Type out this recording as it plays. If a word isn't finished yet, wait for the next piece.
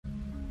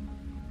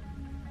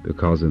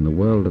because in the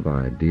world of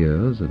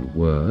ideas and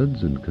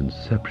words and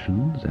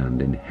conceptions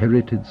and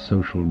inherited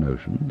social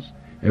notions,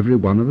 every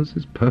one of us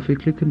is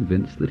perfectly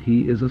convinced that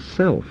he is a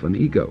self, an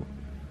ego.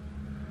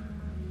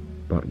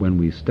 But when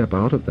we step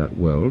out of that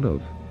world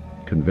of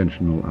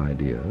conventional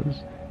ideas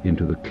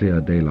into the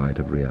clear daylight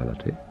of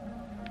reality,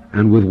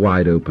 and with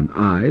wide open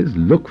eyes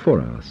look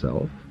for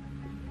ourself,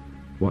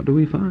 what do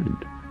we find?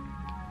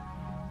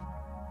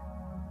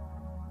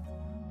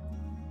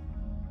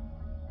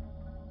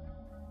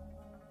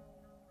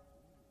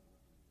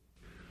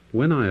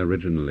 When I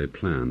originally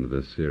planned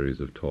this series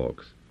of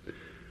talks,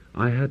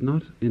 I had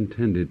not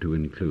intended to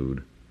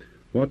include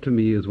what to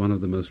me is one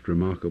of the most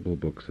remarkable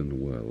books in the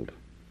world.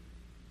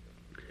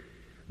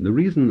 The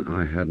reason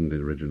I hadn't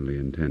originally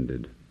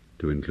intended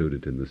to include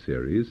it in the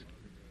series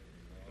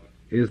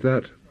is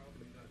that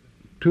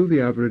to the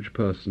average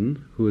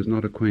person who is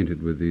not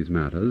acquainted with these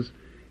matters,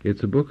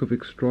 it's a book of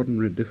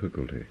extraordinary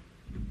difficulty,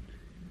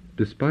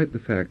 despite the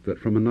fact that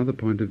from another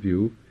point of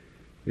view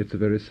it's a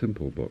very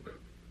simple book.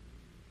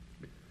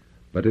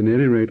 But at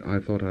any rate, I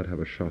thought I'd have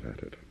a shot at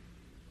it.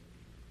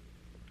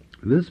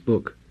 This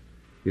book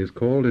is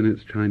called in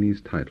its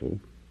Chinese title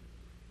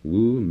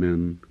Wu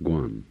Men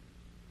Guan,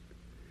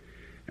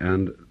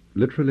 and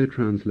literally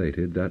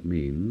translated that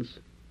means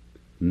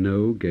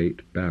no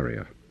gate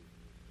barrier,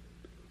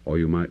 or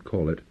you might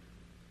call it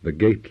the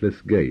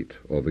Gateless Gate,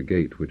 or the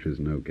gate which is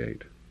no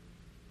gate.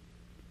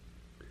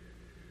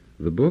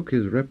 The book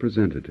is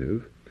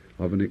representative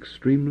of an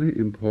extremely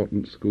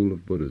important school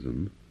of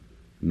Buddhism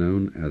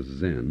known as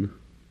Zen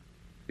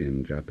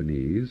in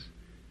Japanese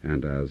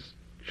and as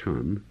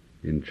Chan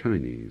in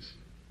Chinese.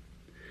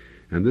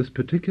 And this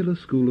particular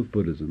school of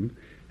Buddhism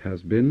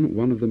has been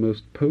one of the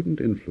most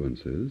potent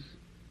influences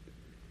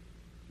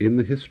in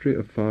the history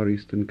of Far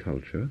Eastern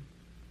culture,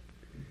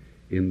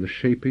 in the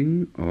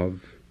shaping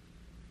of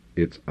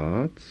its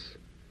arts,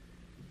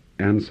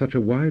 and such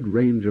a wide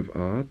range of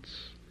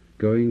arts,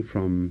 going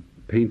from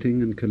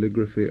painting and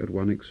calligraphy at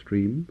one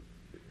extreme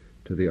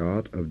to the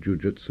art of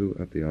jujutsu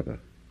at the other,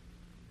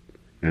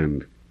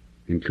 and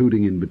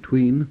including in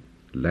between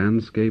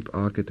landscape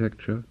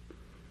architecture,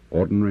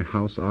 ordinary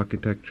house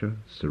architecture,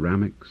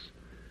 ceramics,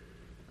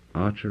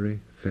 archery,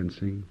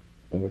 fencing,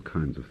 all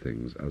kinds of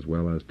things, as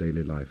well as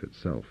daily life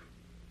itself.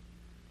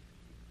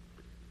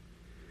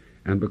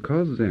 And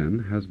because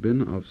Zen has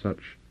been of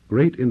such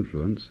great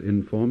influence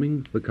in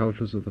forming the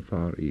cultures of the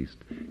Far East,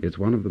 it's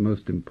one of the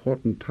most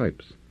important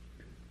types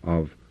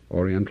of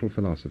Oriental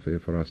philosophy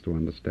for us to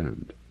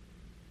understand.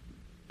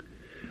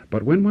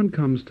 But when one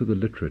comes to the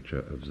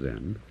literature of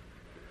Zen,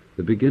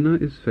 the beginner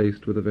is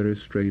faced with a very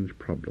strange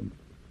problem.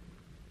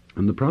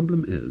 And the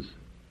problem is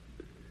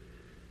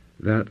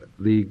that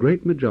the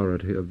great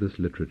majority of this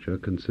literature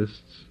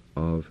consists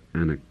of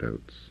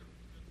anecdotes,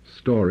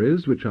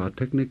 stories which are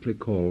technically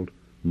called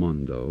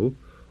mondo,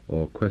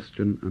 or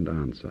question and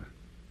answer.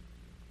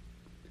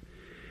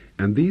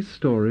 And these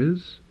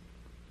stories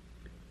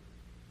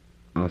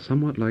are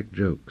somewhat like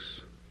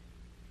jokes,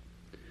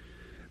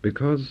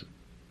 because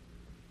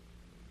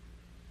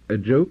a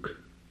joke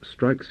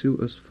strikes you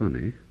as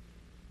funny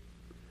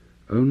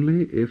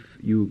only if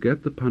you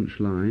get the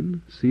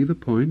punchline, see the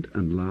point,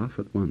 and laugh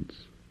at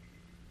once.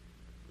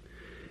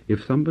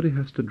 If somebody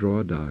has to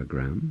draw a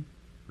diagram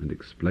and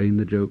explain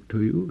the joke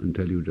to you and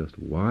tell you just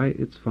why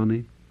it's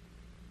funny,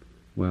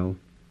 well,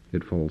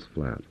 it falls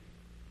flat.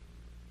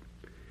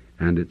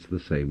 And it's the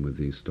same with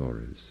these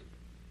stories.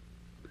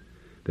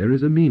 There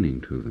is a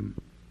meaning to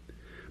them,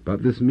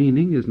 but this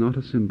meaning is not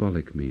a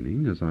symbolic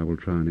meaning, as I will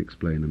try and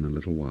explain in a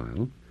little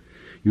while.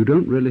 You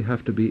don't really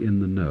have to be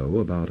in the know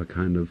about a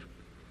kind of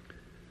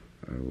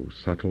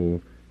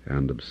subtle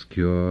and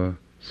obscure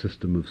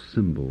system of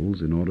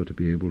symbols in order to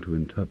be able to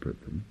interpret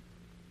them.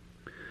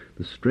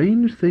 The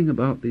strange thing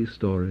about these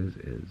stories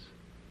is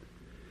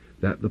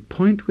that the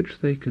point which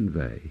they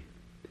convey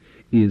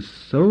is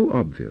so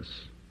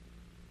obvious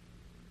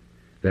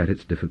that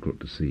it's difficult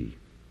to see.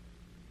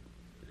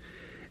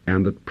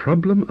 And the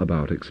problem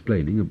about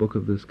explaining a book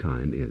of this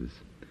kind is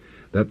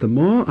that the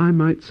more I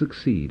might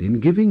succeed in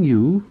giving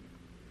you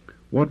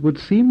what would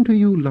seem to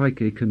you like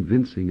a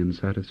convincing and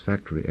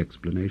satisfactory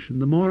explanation,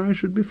 the more I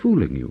should be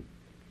fooling you.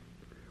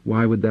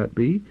 Why would that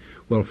be?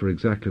 Well, for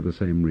exactly the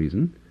same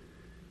reason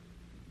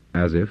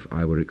as if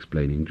I were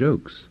explaining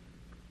jokes.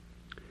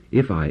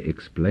 If I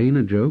explain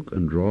a joke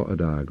and draw a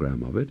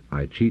diagram of it,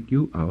 I cheat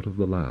you out of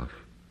the laugh.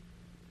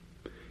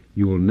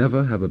 You will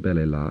never have a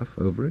belly laugh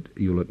over it.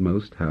 You'll at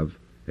most have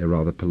a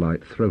rather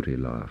polite, throaty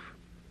laugh.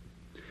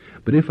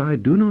 But if I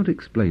do not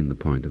explain the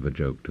point of a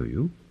joke to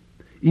you,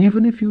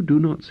 even if you do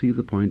not see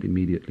the point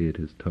immediately it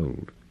is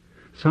told,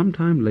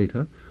 sometime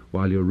later,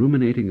 while you're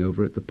ruminating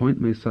over it, the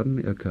point may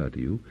suddenly occur to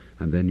you,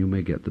 and then you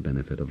may get the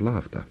benefit of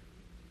laughter.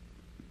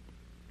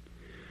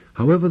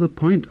 However, the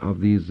point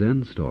of these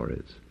Zen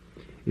stories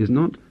is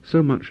not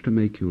so much to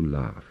make you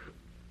laugh,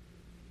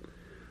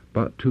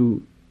 but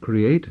to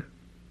create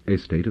a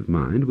state of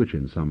mind which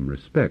in some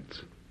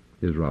respects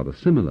is rather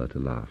similar to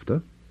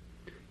laughter,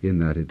 in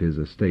that it is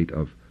a state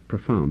of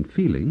profound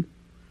feeling.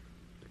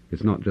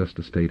 It's not just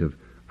a state of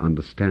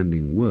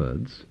understanding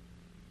words,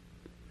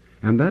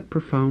 and that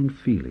profound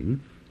feeling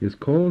is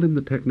called in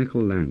the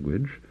technical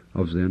language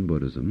of Zen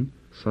Buddhism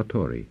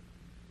Satori.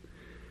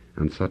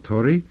 And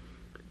Satori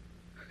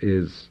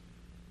is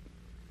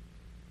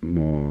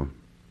more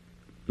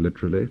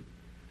literally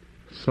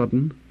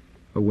sudden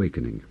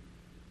awakening.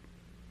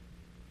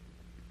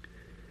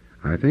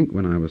 I think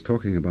when I was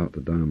talking about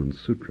the Diamond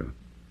Sutra,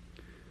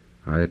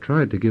 I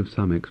tried to give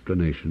some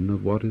explanation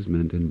of what is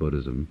meant in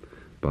Buddhism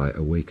by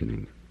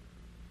awakening.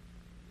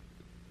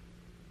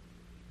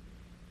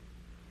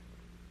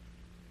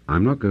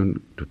 I'm not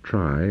going to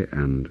try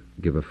and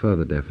give a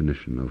further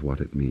definition of what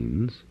it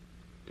means,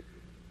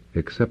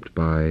 except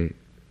by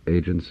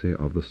agency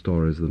of the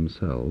stories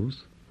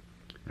themselves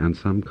and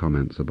some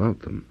comments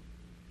about them.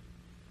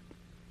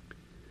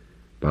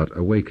 But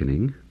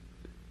awakening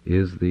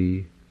is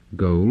the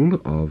goal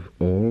of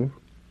all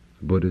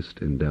Buddhist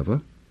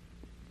endeavor.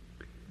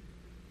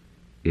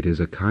 It is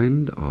a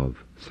kind of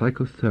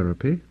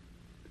psychotherapy,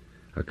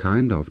 a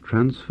kind of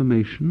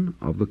transformation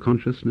of the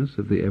consciousness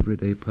of the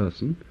everyday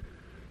person,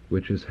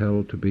 which is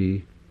held to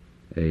be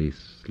a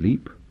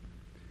sleep,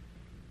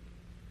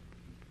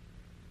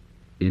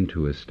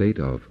 into a state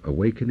of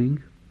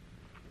awakening,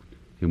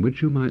 in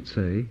which you might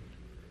say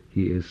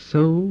he is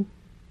so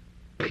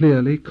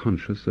clearly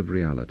conscious of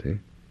reality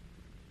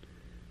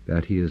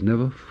that he is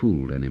never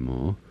fooled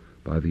anymore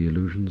by the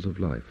illusions of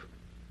life.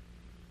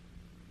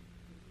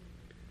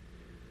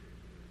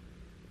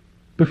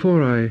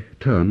 Before I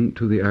turn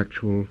to the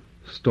actual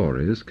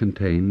stories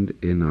contained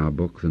in our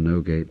book, The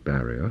No-Gate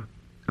Barrier,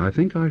 I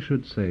think I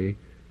should say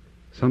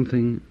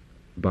something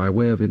by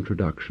way of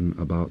introduction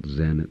about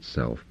Zen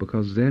itself,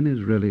 because Zen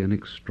is really an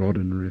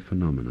extraordinary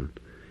phenomenon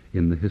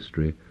in the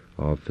history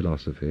of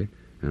philosophy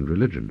and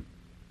religion.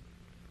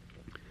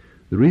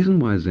 The reason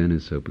why Zen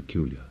is so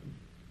peculiar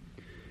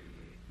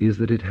is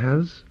that it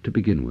has, to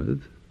begin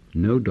with,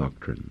 no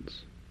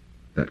doctrines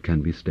that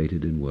can be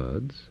stated in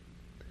words,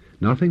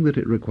 nothing that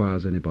it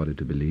requires anybody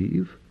to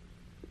believe.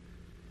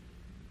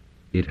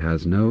 It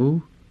has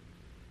no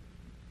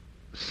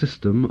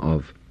system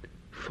of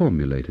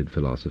formulated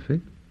philosophy.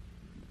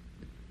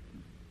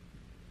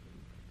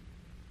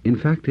 In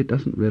fact, it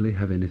doesn't really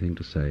have anything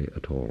to say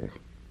at all.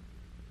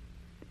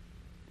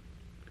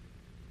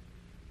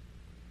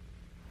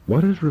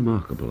 What is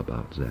remarkable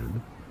about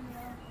Zen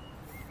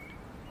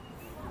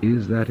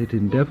is that it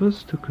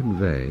endeavors to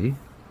convey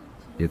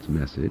its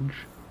message,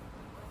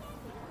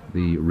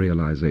 the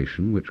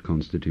realization which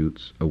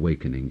constitutes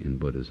awakening in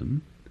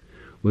Buddhism,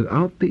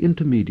 without the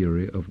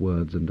intermediary of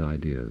words and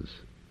ideas.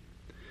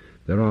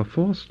 There are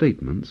 4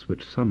 statements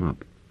which sum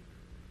up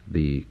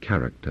the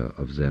character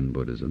of Zen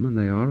Buddhism, and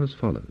they are as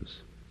follows.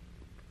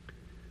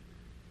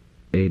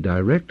 A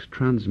direct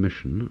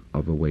transmission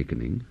of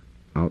awakening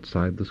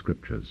outside the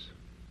scriptures.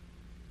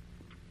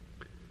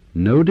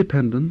 No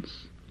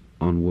dependence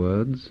on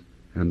words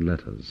and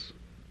letters.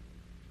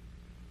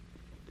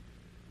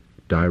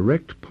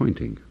 Direct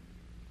pointing.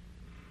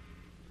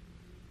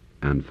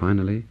 And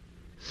finally,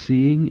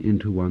 seeing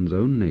into one's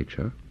own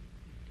nature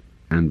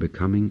and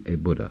becoming a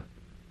Buddha,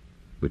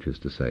 which is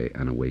to say,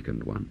 an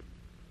awakened one.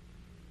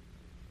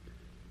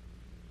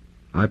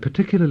 I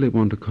particularly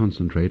want to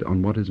concentrate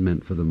on what is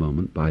meant for the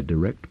moment by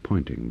direct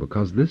pointing,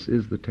 because this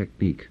is the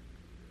technique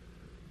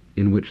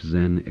in which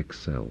Zen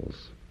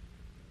excels.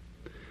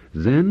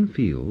 Zen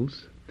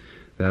feels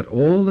that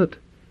all that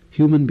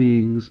human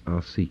beings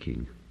are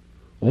seeking,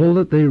 all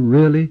that they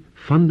really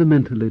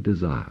fundamentally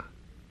desire,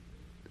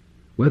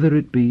 whether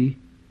it be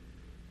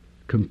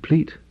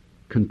complete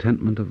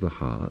contentment of the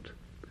heart,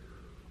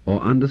 or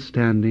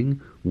understanding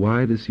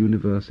why this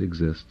universe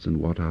exists and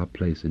what our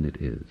place in it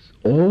is,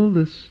 all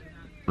this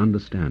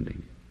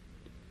understanding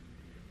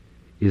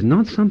is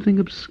not something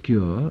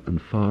obscure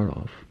and far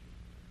off,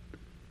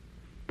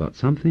 but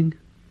something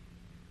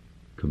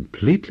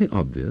completely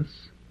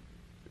obvious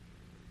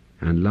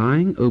and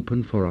lying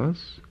open for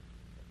us,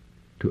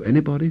 to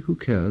anybody who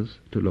cares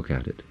to look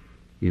at it,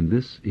 in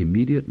this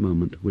immediate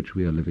moment which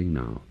we are living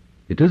now.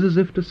 It is as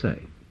if to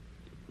say,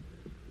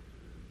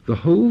 the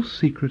whole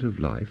secret of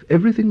life,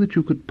 everything that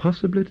you could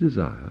possibly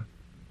desire,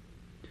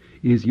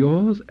 is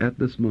yours at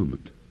this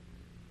moment.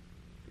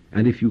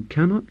 And if you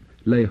cannot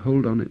lay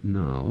hold on it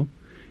now,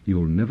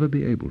 you'll never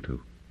be able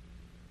to.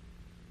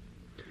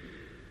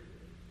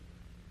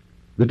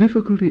 The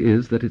difficulty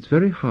is that it's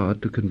very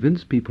hard to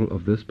convince people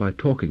of this by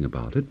talking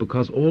about it,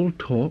 because all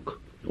talk,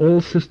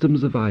 all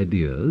systems of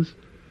ideas,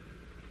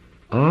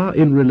 are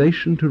in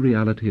relation to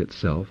reality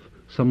itself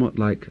somewhat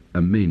like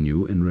a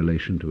menu in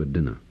relation to a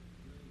dinner.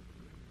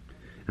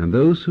 And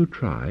those who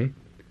try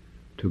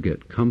to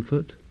get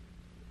comfort,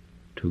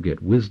 to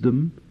get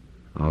wisdom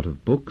out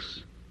of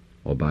books,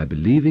 or by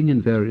believing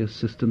in various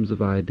systems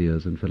of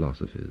ideas and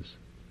philosophies,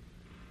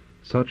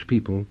 such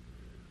people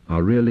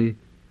are really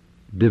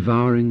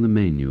devouring the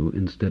menu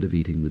instead of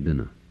eating the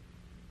dinner.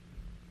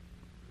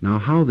 Now,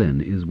 how then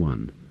is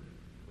one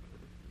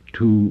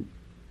to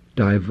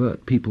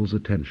divert people's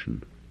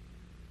attention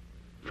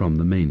from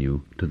the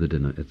menu to the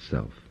dinner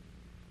itself?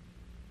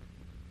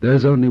 There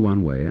is only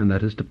one way, and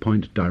that is to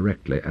point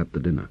directly at the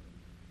dinner.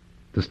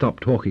 To stop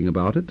talking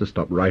about it, to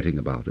stop writing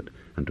about it,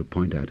 and to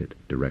point at it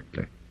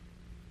directly.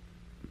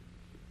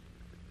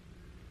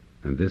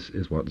 And this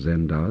is what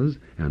Zen does,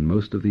 and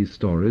most of these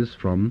stories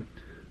from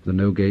the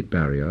No-Gate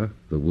Barrier,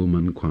 the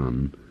Wumen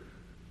Koan,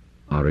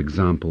 are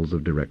examples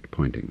of direct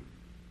pointing.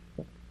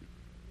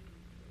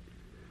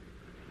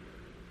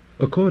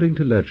 According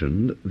to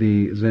legend,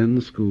 the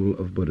Zen school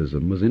of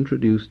Buddhism was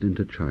introduced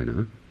into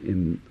China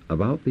in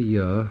about the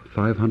year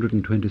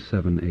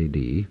 527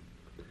 A.D.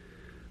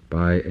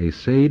 by a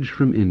sage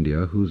from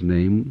India whose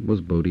name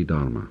was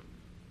Bodhidharma.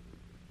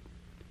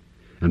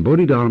 And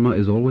Bodhidharma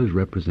is always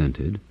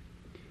represented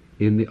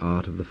in the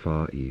art of the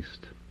Far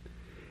East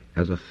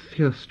as a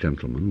fierce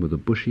gentleman with a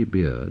bushy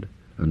beard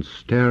and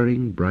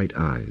staring bright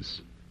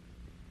eyes.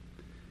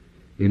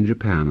 In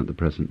Japan at the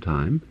present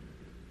time,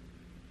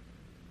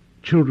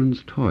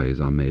 children's toys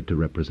are made to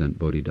represent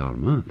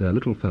Bodhidharma. They're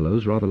little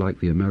fellows rather like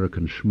the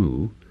American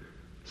shmoo,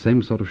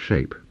 same sort of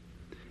shape,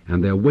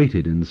 and they're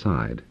weighted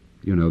inside.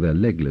 You know, they're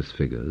legless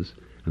figures,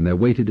 and they're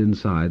weighted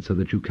inside so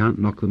that you can't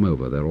knock them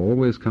over. They'll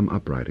always come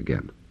upright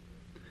again.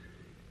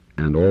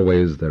 And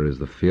always there is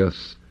the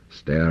fierce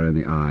stare in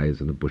the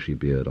eyes and the bushy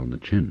beard on the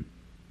chin.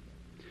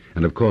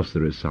 And of course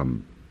there is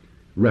some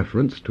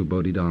reference to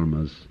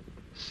Bodhidharma's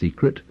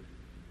secret,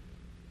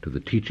 to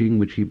the teaching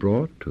which he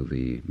brought, to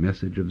the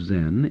message of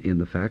Zen in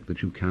the fact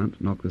that you can't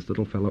knock this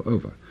little fellow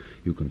over.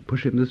 You can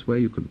push him this way,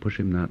 you can push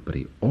him that, but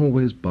he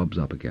always bobs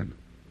up again.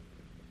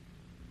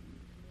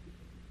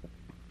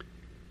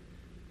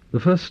 The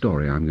first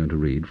story I'm going to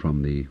read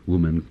from the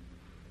Wumen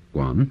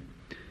Koan,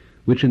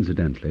 which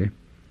incidentally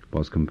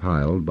was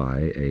compiled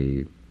by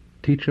a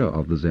teacher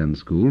of the Zen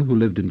school who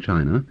lived in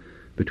China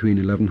between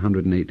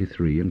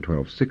 1183 and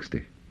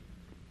 1260.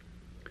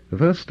 The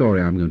first story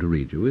I'm going to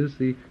read you is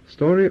the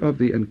story of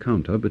the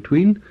encounter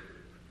between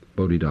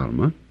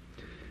Bodhidharma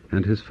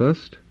and his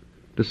first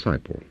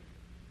disciple,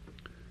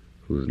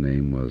 whose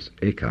name was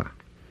Eka.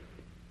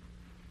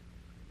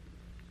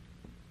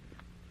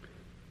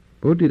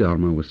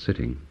 Bodhidharma was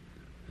sitting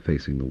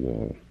facing the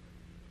wall.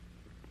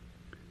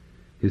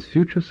 His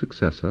future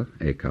successor,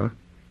 Eka,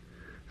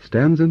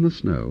 stands in the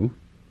snow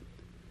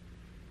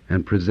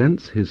and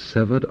presents his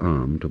severed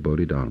arm to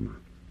Bodhidharma.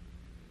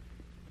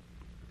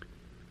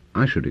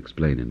 I should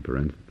explain in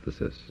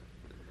parenthesis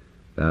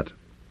that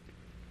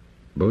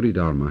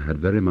Bodhidharma had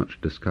very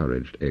much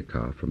discouraged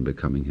Eka from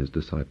becoming his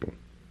disciple,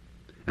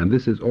 and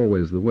this is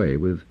always the way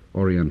with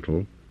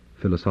Oriental,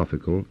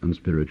 philosophical and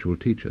spiritual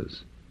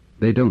teachers.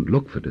 They don't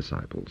look for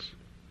disciples.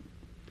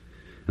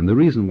 And the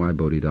reason why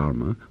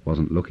Bodhidharma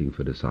wasn't looking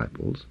for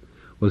disciples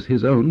was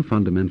his own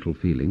fundamental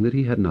feeling that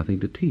he had nothing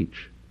to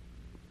teach.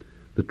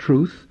 The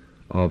truth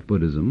of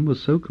Buddhism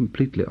was so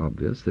completely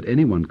obvious that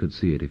anyone could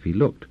see it if he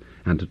looked,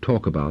 and to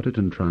talk about it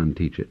and try and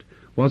teach it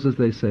was, as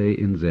they say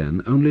in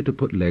Zen, only to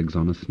put legs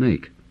on a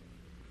snake.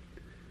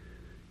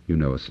 You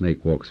know, a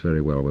snake walks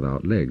very well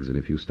without legs, and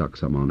if you stuck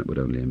some on it would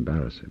only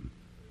embarrass him.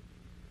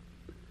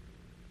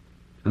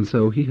 And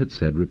so he had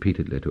said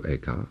repeatedly to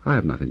Eka, "I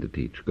have nothing to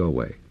teach, go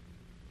away."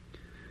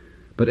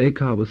 But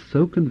Eka was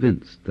so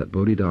convinced that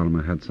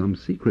Bodhidharma had some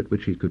secret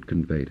which he could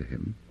convey to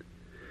him,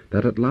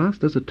 that at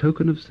last, as a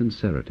token of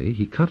sincerity,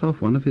 he cut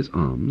off one of his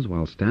arms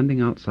while standing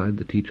outside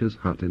the teacher's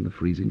hut in the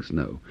freezing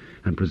snow,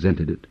 and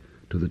presented it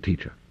to the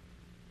teacher,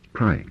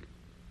 crying,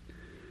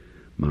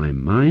 "My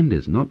mind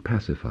is not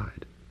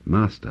pacified.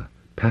 Master,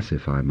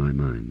 pacify my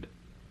mind."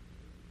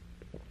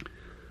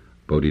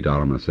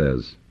 Bodhidharma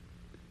says,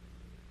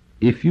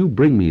 "If you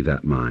bring me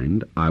that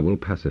mind, I will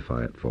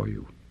pacify it for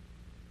you."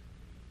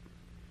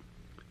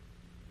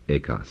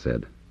 Eka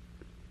said,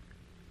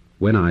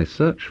 "When I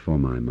search for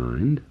my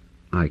mind,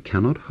 I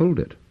cannot hold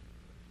it."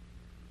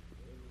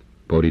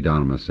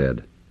 Bodhidharma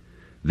said,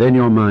 "Then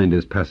your mind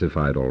is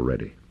pacified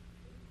already."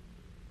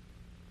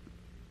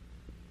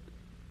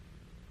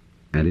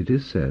 And it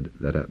is said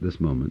that at this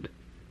moment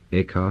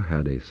Eka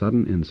had a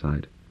sudden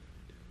insight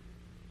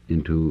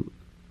into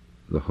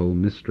the whole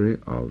mystery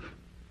of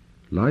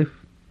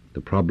life,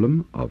 the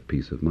problem of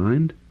peace of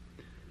mind,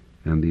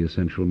 and the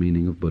essential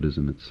meaning of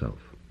Buddhism itself.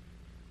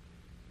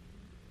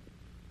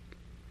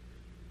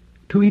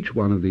 To each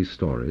one of these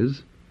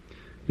stories,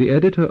 the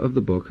editor of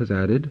the book has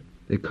added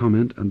a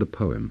comment and a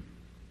poem,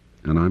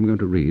 and I'm going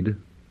to read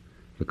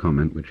the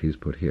comment which he's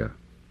put here.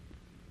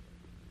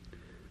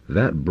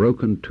 That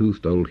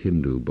broken-toothed old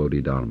Hindu,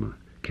 Bodhidharma,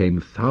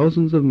 came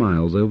thousands of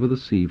miles over the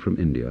sea from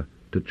India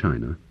to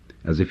China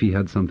as if he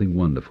had something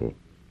wonderful.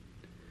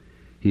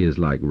 He is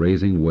like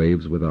raising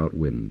waves without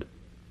wind.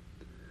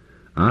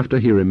 After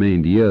he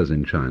remained years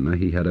in China,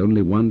 he had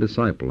only one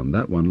disciple, and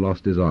that one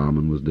lost his arm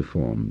and was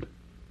deformed.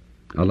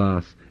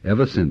 Alas,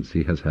 ever since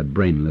he has had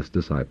brainless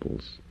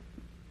disciples.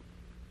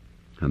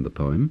 And the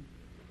poem?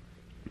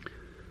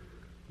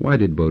 Why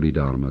did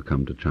Bodhidharma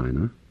come to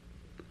China?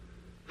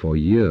 For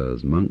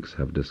years monks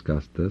have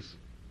discussed this.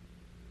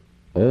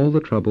 All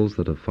the troubles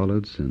that have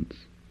followed since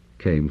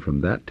came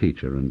from that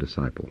teacher and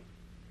disciple.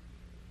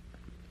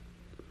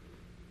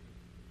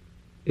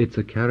 It's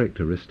a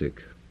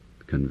characteristic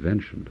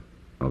convention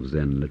of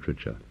Zen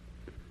literature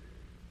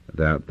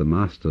that the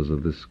masters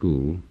of this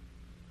school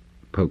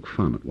poke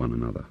fun at one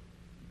another,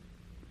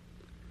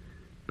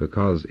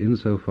 because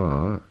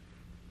insofar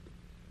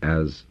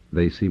as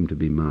they seem to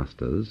be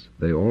masters,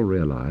 they all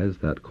realize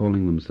that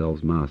calling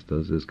themselves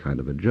masters is kind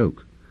of a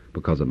joke,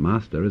 because a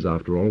master is,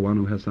 after all, one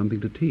who has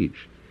something to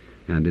teach,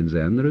 and in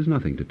Zen there is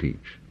nothing to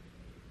teach.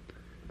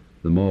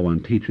 The more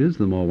one teaches,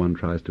 the more one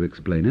tries to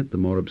explain it, the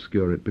more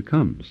obscure it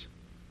becomes.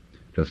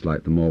 Just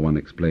like the more one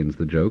explains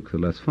the joke, the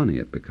less funny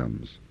it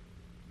becomes.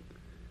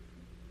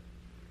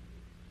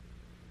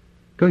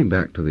 Going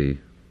back to the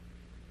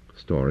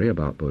story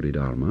about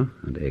Bodhidharma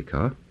and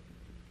Eka,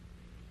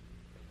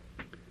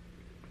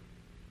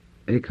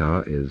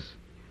 Eka is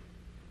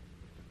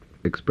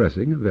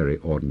expressing a very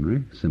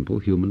ordinary, simple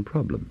human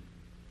problem.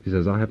 He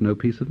says, I have no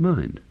peace of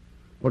mind.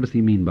 What does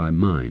he mean by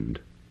mind?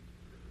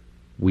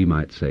 We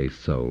might say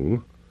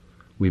soul,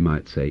 we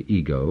might say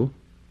ego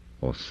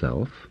or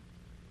self.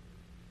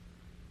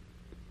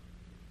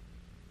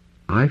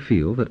 I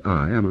feel that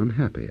I am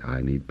unhappy,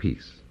 I need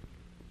peace.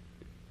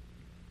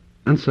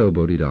 And so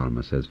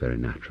Bodhidharma says very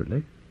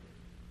naturally,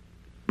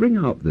 bring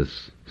out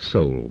this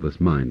soul, this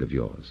mind of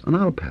yours, and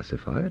I'll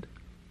pacify it.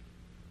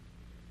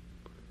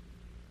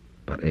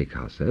 But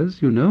Eka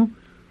says, you know,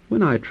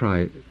 when I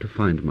try to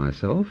find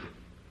myself,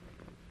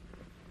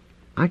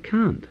 I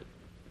can't.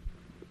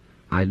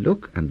 I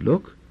look and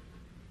look,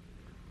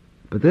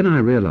 but then I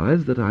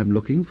realize that I'm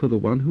looking for the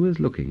one who is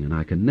looking, and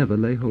I can never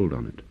lay hold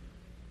on it.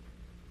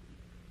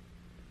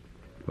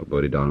 But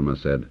Bodhidharma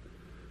said,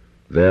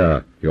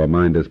 there, your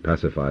mind is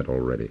pacified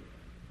already.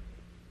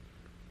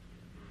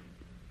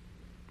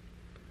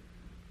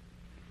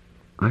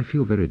 I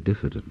feel very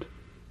diffident,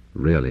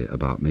 really,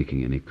 about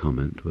making any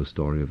comment to a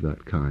story of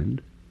that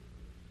kind,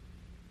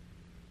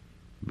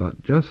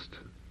 but just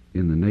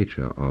in the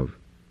nature of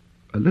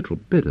a little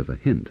bit of a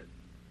hint.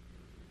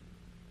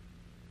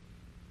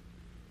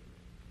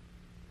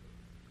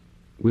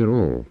 We're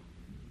all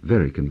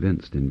very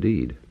convinced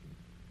indeed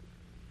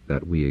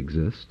that we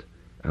exist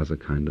as a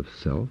kind of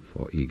self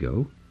or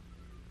ego,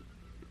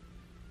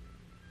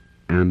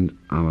 and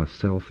our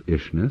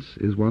selfishness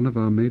is one of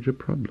our major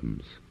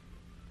problems.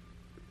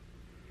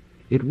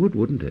 It would,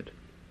 wouldn't it,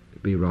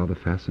 be rather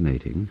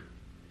fascinating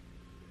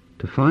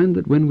to find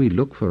that when we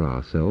look for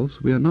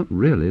ourselves, we are not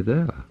really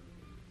there.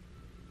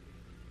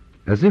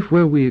 As if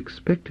where we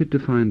expected to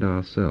find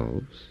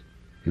ourselves,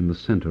 in the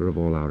center of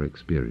all our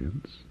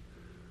experience,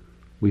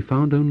 we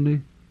found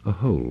only a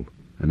hole,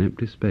 an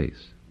empty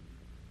space.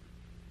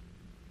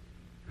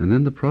 And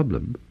then the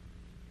problem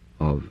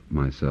of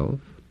myself,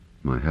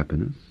 my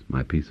happiness,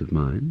 my peace of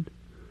mind,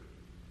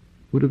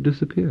 would have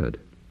disappeared.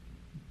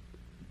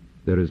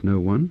 There is no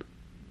one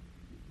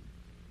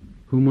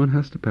whom one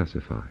has to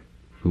pacify,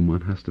 whom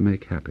one has to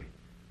make happy.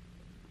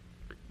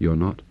 You're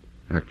not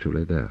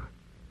actually there.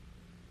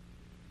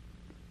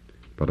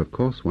 But of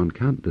course one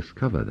can't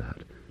discover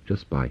that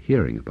just by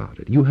hearing about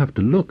it. You have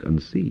to look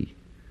and see.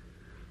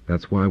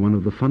 That's why one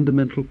of the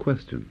fundamental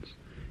questions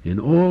in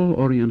all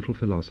Oriental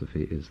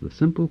philosophy is the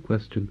simple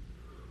question,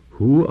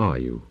 who are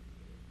you?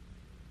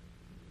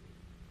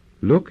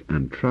 Look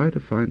and try to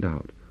find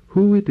out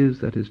who it is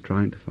that is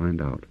trying to find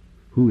out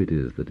who it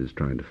is that is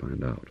trying to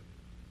find out.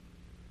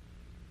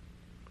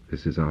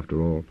 This is,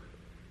 after all,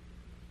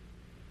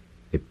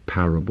 a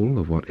parable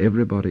of what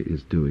everybody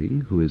is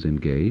doing who is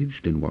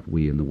engaged in what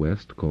we in the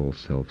West call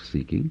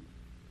self-seeking.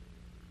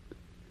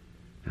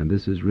 And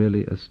this is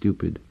really as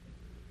stupid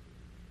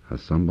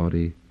as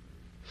somebody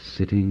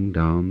sitting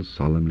down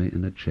solemnly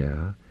in a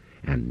chair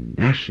and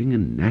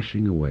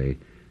gnashing away,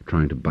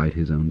 trying to bite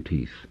his own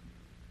teeth.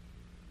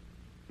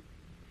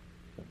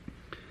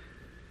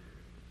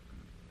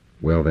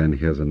 Well then,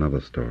 here's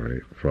another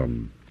story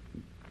from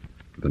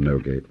the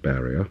No-Gate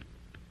barrier.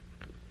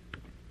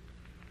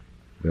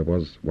 There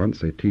was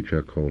once a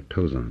teacher called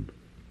Tozan,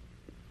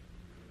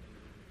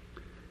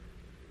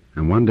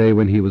 and one day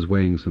when he was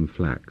weighing some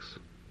flax,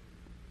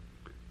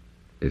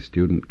 a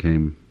student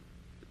came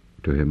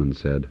to him and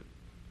said,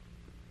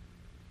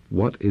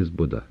 "What is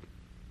Buddha?"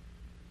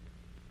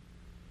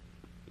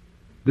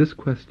 This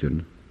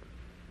question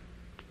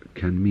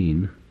can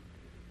mean,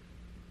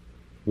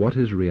 what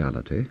is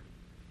reality,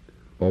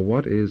 or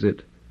what is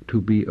it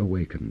to be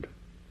awakened?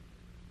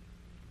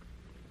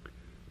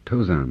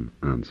 Tozan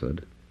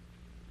answered,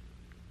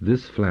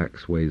 "This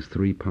flax weighs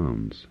 3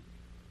 pounds.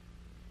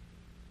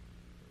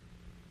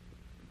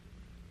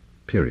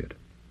 Period."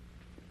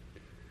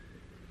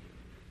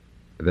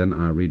 Then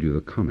I'll read you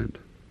the comment.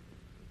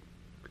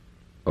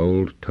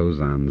 Old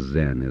Tozan's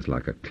Zen is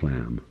like a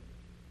clam.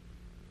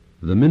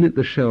 The minute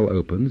the shell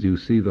opens, you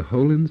see the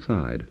whole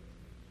inside.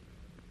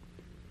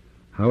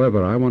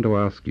 However, I want to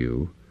ask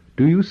you,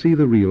 do you see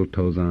the real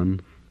Tozan?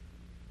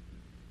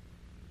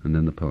 And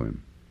then the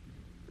poem.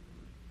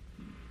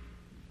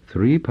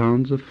 3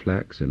 pounds of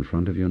flax in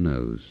front of your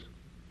nose.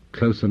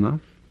 Close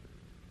enough,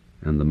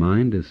 and the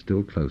mind is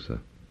still closer.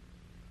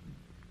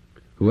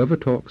 Whoever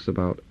talks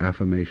about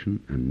affirmation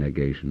and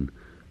negation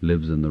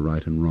lives in the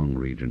right and wrong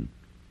region.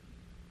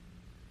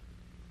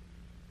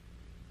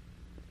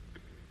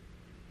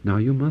 Now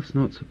you must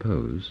not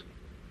suppose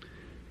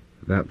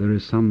that there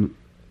is some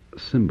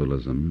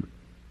symbolism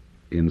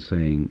in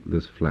saying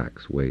this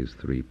flax weighs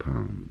 3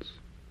 pounds.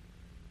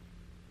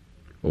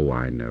 Oh,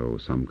 I know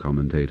some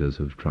commentators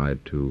have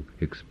tried to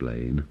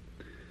explain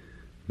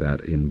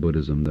that in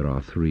Buddhism there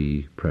are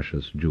 3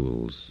 precious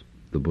jewels: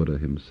 the Buddha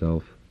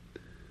himself,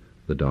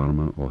 the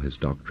Dharma or his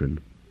doctrine,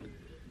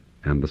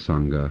 and the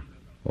Sangha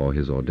or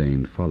his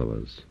ordained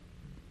followers.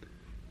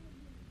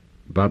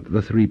 But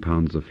the 3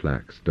 pounds of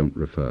flax don't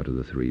refer to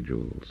the 3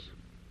 jewels.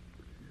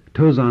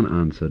 Tozan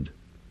answered,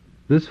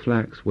 "This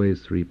flax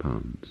weighs 3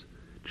 pounds,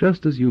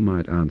 just as you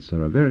might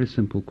answer a very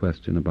simple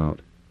question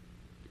about,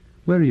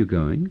 'Where are you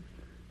going?'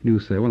 And you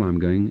say, 'Well, I'm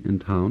going in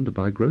town to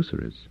buy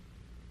groceries.'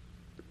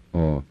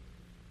 Or,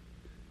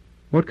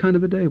 'What kind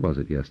of a day was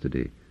it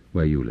yesterday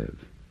where you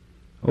live?'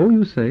 'Oh,'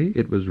 you say,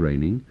 'it was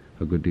raining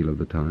a good deal of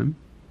the time.'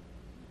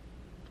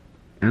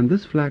 And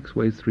this flax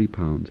weighs 3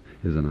 pounds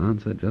is an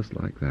answer just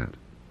like that.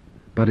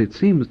 But it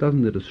seems,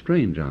 doesn't it, a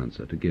strange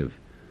answer to give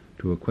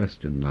to a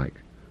question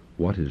like,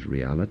 what is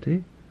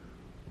reality?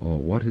 Or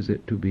what is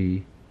it to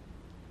be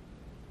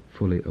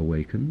fully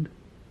awakened?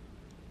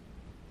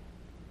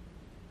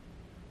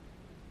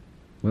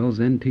 Well,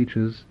 Zen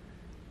teachers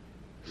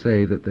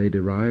say that they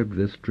derived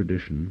this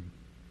tradition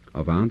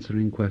of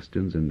answering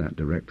questions in that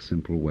direct,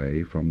 simple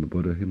way from the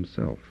Buddha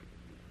himself.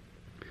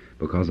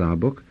 Because our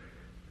book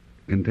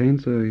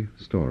contains a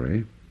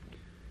story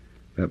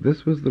that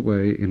this was the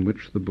way in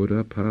which the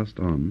Buddha passed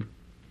on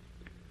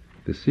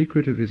the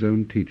secret of his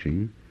own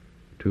teaching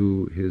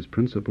to his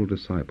principal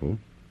disciple,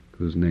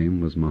 whose name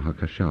was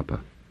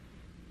Mahakāssyapa.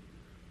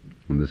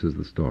 And this is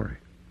the story.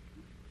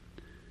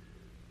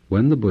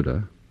 When the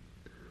Buddha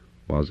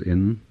was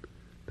in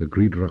the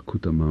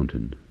Gridrakuta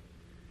mountain,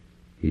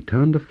 he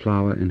turned a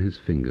flower in his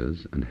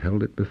fingers and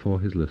held it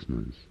before his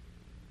listeners.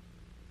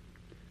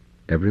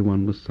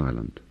 Everyone was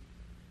silent.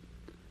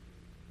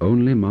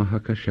 Only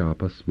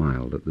Mahakāssyapa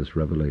smiled at this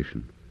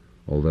revelation,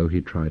 although he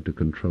tried to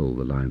control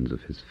the lines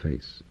of his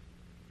face.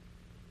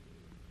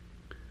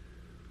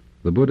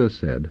 The Buddha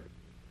said,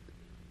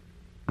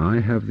 "I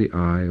have the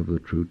eye of the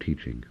true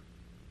teaching,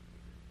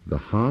 the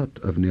heart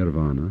of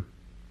nirvana,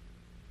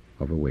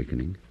 of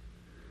awakening,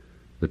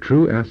 the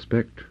true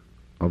aspect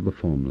of the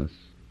formless,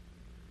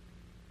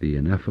 the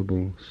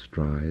ineffable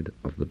stride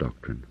of the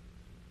doctrine.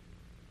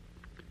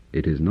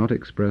 It is not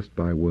expressed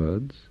by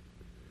words,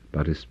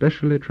 but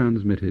especially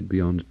transmitted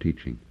beyond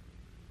teaching.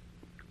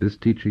 This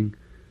teaching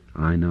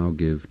I now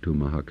give to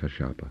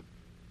Mahakāssyapa."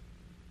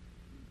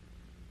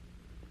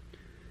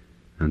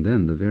 And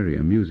then the very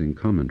amusing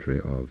commentary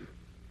of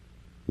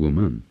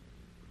Wumen.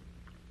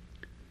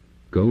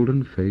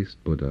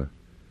 Golden-faced Buddha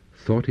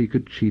thought he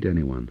could cheat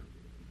anyone.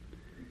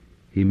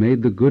 He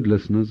made the good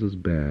listeners as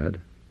bad,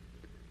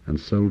 and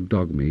sold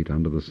dog meat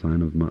under the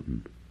sign of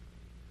mutton.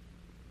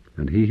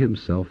 And he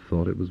himself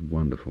thought it was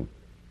wonderful.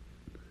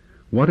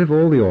 What if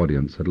all the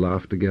audience had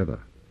laughed together?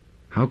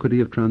 How could he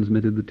have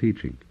transmitted the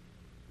teaching?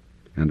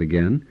 And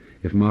again,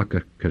 if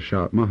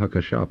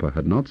Mahakāssyapa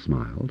had not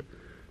smiled,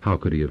 how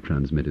could he have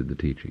transmitted the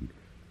teaching?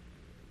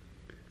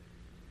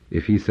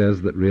 If he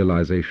says that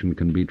realization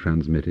can be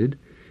transmitted,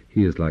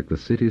 he is like the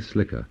city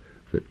slicker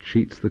that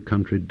cheats the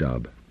country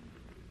dub.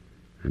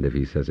 And if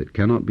he says it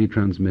cannot be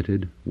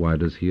transmitted, why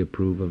does he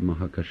approve of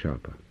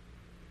Mahakāssyapa?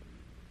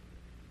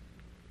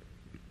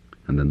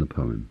 And then the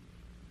poem.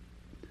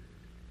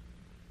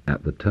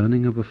 At the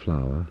turning of a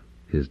flower,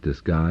 his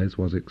disguise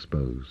was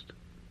exposed.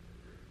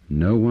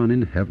 No one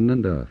in heaven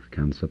and earth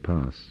can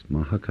surpass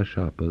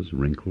Mahakāssyapa's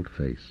wrinkled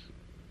face.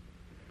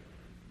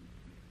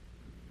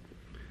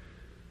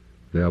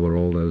 There were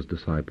all those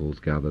disciples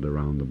gathered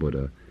around the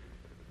Buddha,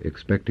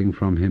 expecting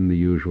from him the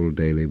usual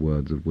daily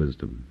words of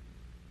wisdom.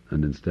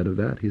 And instead of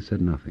that, he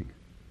said nothing.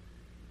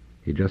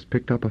 He just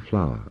picked up a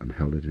flower and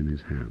held it in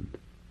his hand.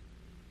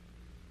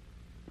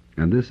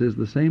 And this is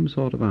the same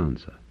sort of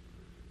answer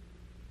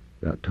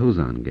that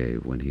Tozan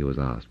gave when he was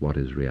asked, "What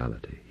is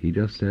reality?" He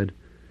just said,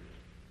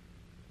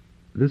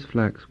 "This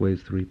flax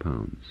weighs 3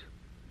 pounds.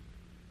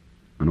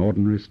 An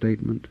ordinary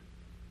statement,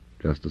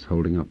 just as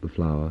holding up the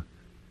flower,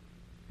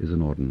 is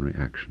an ordinary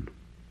action."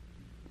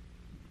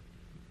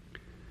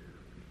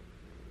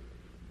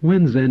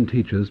 When Zen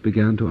teachers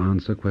began to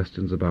answer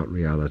questions about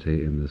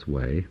reality in this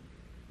way,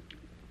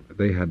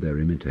 they had their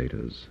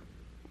imitators,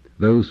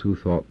 those who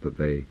thought that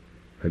they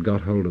had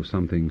got hold of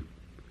something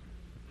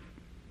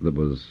that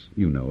was,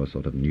 a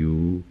sort of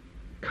new,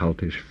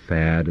 cultish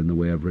fad in the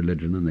way of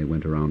religion, and they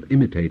went around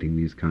imitating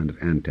these kind of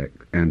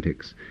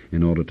antics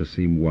in order to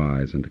seem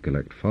wise and to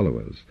collect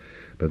followers.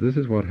 But this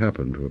is what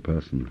happened to a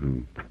person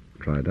who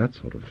tried that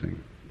sort of thing.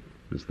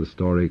 It's the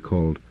story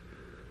called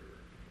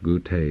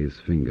Gute's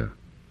finger.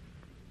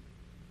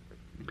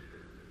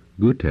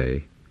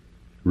 Gute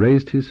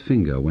raised his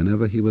finger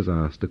whenever he was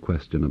asked a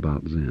question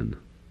about Zen.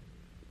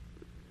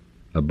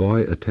 A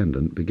boy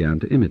attendant began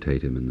to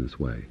imitate him in this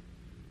way.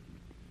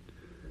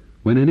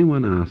 When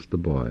anyone asked the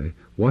boy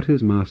what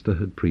his master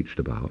had preached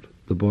about,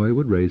 the boy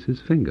would raise his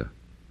finger.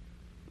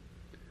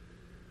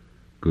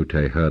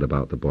 Gute heard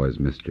about the boy's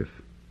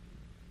mischief.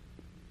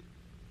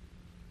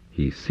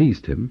 He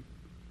seized him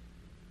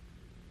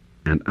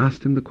and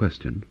asked him the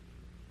question,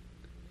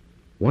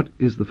 "What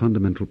is the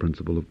fundamental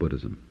principle of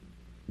Buddhism?"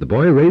 The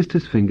boy raised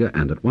his finger,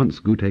 and at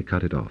once Gute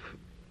cut it off.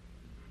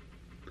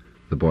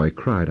 The boy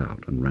cried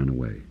out and ran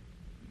away.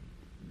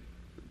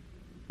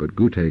 But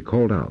Gute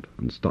called out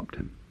and stopped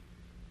him.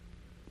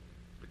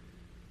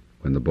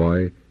 When the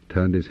boy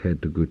turned his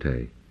head to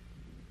Gute,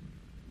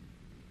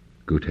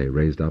 Gute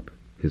raised up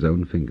his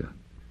own finger.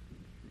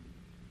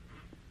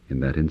 In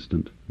that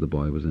instant, the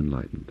boy was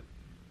enlightened.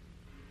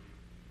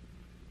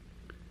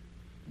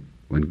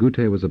 When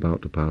Gute was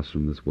about to pass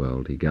from this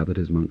world, he gathered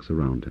his monks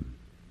around him.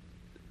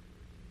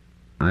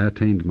 "I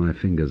attained my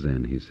finger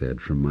Zen," he said,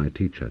 "from my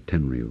teacher,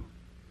 Tenryu,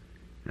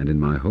 and in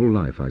my whole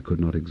life I could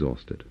not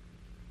exhaust it."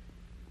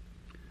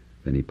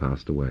 Then he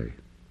passed away.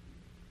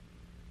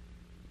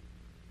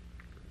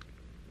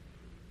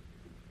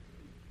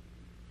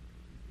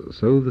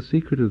 So the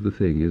secret of the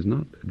thing is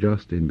not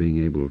just in being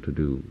able to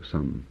do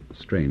some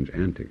strange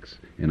antics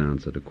in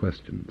answer to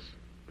questions.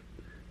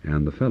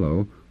 And the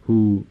fellow,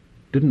 who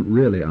didn't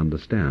really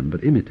understand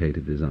but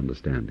imitated his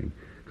understanding,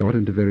 got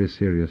into very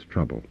serious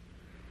trouble.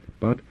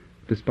 But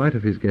despite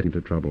of his getting into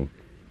trouble,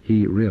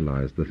 he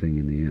realized the thing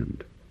in the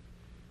end.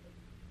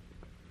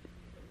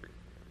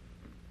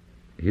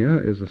 Here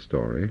is a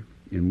story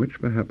in which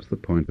perhaps the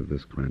point of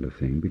this kind of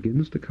thing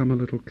begins to come a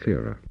little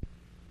clearer.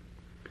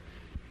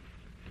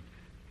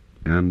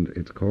 And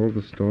it's called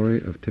the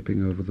story of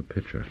tipping over the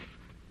pitcher.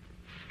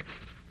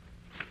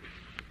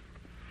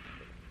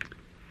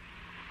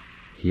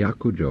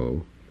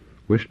 Hyakujo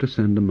wished to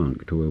send a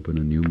monk to open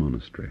a new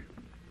monastery.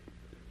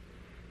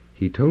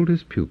 He told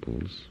his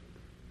pupils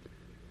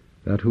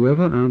that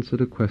whoever answered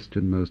a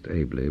question most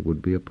ably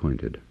would be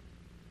appointed.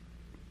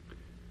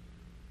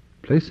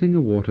 Placing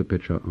a water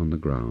pitcher on the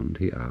ground,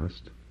 he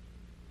asked,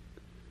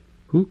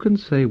 "Who can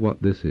say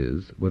what this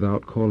is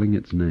without calling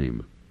its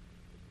name?"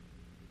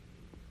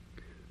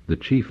 The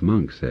chief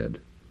monk said,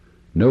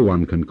 "No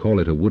one can call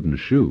it a wooden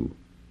shoe."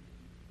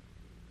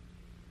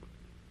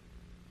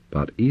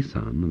 But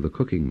Isan, the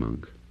cooking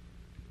monk,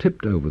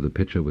 tipped over the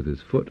pitcher with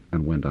his foot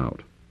and went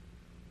out.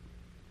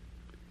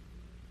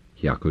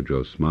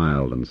 Hyakujo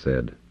smiled and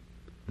said,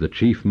 "The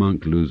chief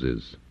monk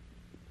loses,"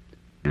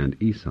 and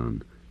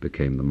Isan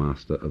became the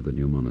master of the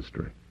new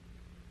monastery.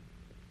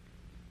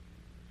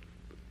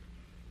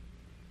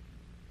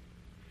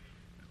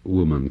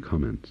 Woman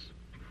comments.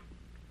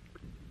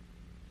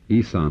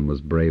 Isan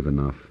was brave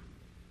enough,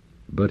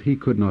 but he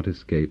could not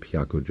escape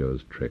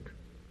Hyakujo's trick.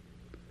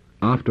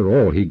 After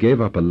all, he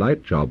gave up a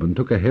light job and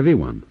took a heavy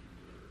one.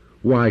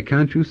 Why,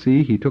 can't you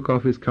see he took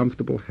off his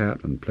comfortable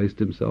hat and placed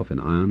himself in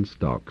iron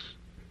stocks?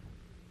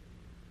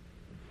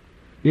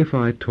 If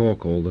I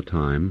talk all the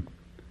time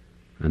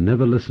and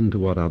never listen to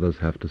what others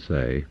have to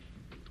say,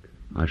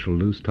 I shall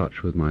lose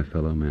touch with my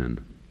fellow men.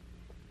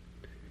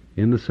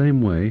 In the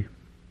same way,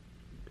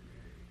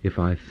 if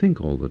I think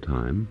all the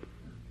time,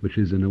 which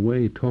is in a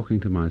way talking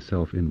to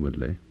myself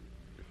inwardly,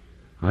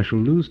 I shall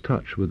lose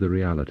touch with the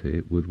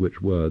reality with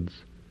which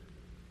words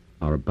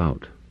are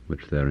about,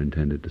 which they are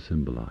intended to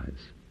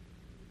symbolize.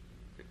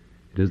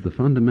 It is the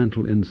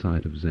fundamental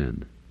insight of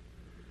Zen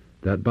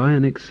that by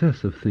an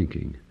excess of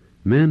thinking,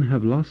 men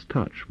have lost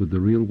touch with the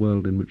real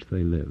world in which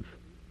they live.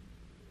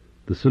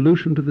 The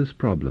solution to this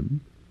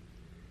problem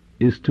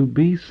is to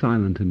be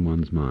silent in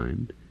one's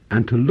mind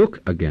and to look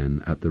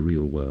again at the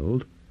real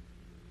world,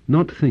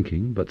 not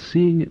thinking, but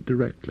seeing it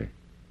directly.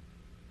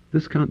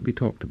 This can't be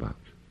talked about.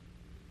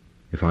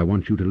 If I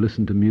want you to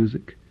listen to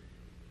music,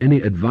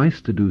 any advice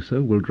to do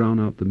so will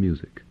drown out the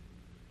music.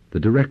 The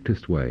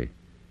directest way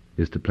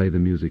is to play the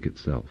music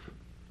itself.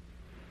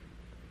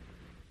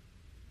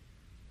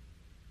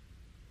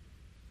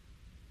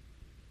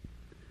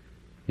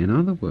 In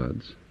other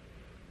words,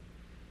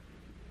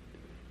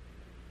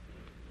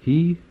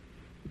 he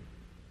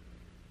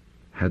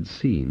had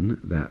seen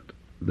that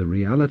the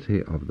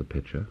reality of the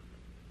pitcher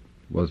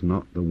was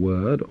not the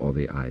word or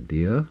the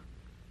idea,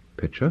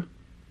 pitcher,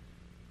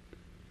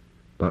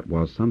 but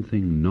was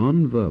something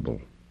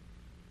non-verbal.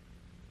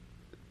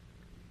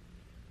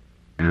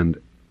 And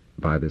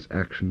by this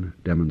action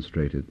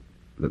demonstrated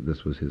that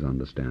this was his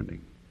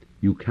understanding.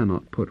 You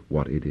cannot put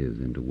what it is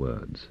into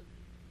words.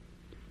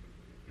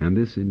 And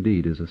this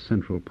indeed is a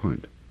central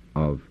point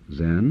of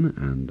Zen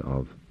and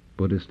of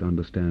Buddhist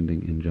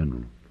understanding in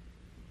general,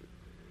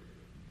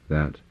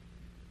 that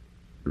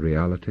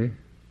reality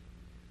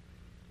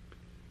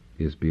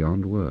is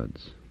beyond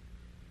words,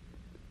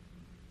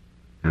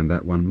 and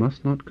that one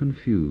must not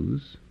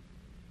confuse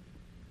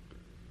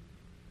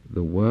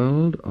the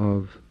world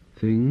of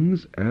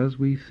things as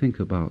we think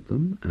about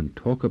them and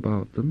talk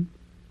about them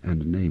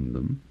and name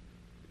them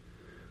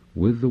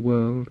with the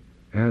world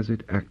as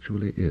it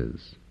actually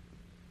is.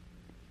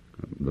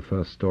 The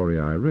first story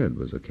I read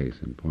was a case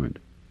in point,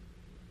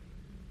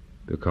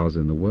 because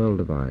in the world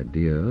of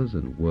ideas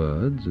and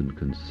words and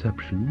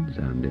conceptions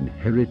and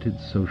inherited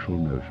social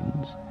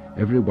notions,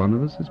 every one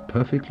of us is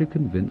perfectly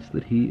convinced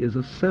that he is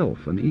a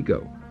self, an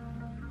ego.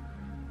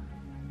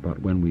 But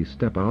when we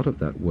step out of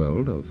that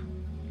world of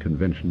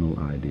conventional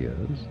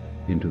ideas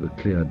into the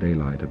clear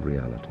daylight of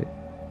reality,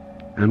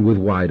 and with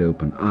wide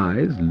open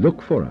eyes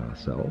look for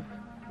ourselves,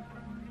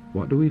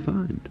 what do we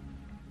find?